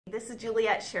This is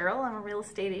Juliet Sherrill. I'm a real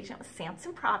estate agent with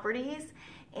Sampson Properties,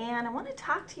 and I want to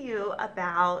talk to you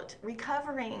about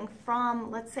recovering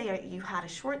from, let's say you had a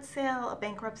short sale, a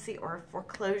bankruptcy, or a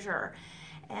foreclosure.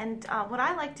 And what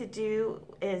I like to do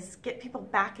is get people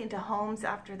back into homes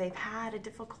after they've had a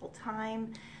difficult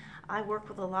time. I work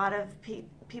with a lot of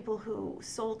people who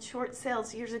sold short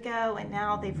sales years ago, and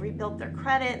now they've rebuilt their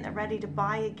credit and they're ready to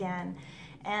buy again.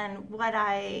 And what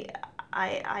I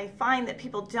find that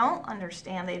people don't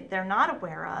understand, they're not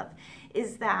aware of,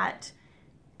 is that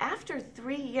after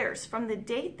 3 years from the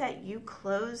date that you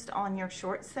closed on your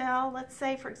short sale, let's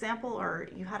say, for example, or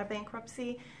you had a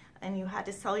bankruptcy and you had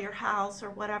to sell your house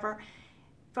or whatever,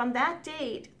 from that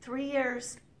date, 3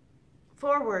 years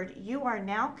forward, you are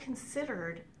now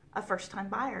considered a first-time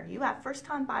buyer. You have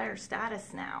first-time buyer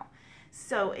status now.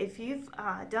 So if you've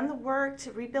done the work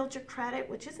to rebuild your credit,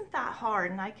 which isn't that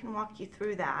hard, and I can walk you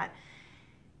through that,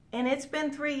 and it's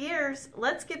been 3 years,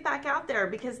 let's get back out there,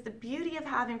 because the beauty of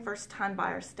having first-time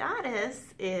buyer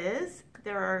status is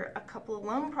there are a couple of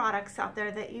loan products out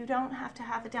there that you don't have to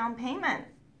have a down payment.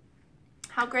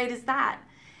 How great is that?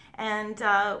 And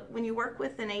when you work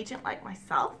with an agent like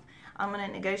myself, I'm going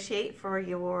to negotiate for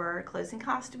your closing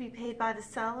costs to be paid by the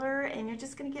seller, and you're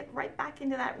just going to get right back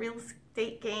into that real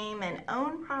estate game and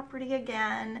own property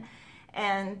again,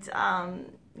 and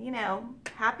you know,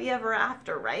 happy ever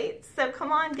after, right? So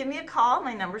come on, give me a call.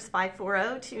 My number's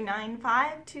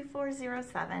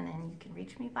 540-295-2407, and you can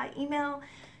reach me by email,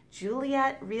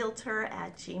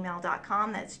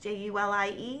 juliettrealtor@gmail.com. That's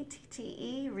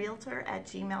JULIETTE,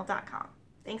 realtor@gmail.com.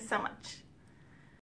 Thanks so much.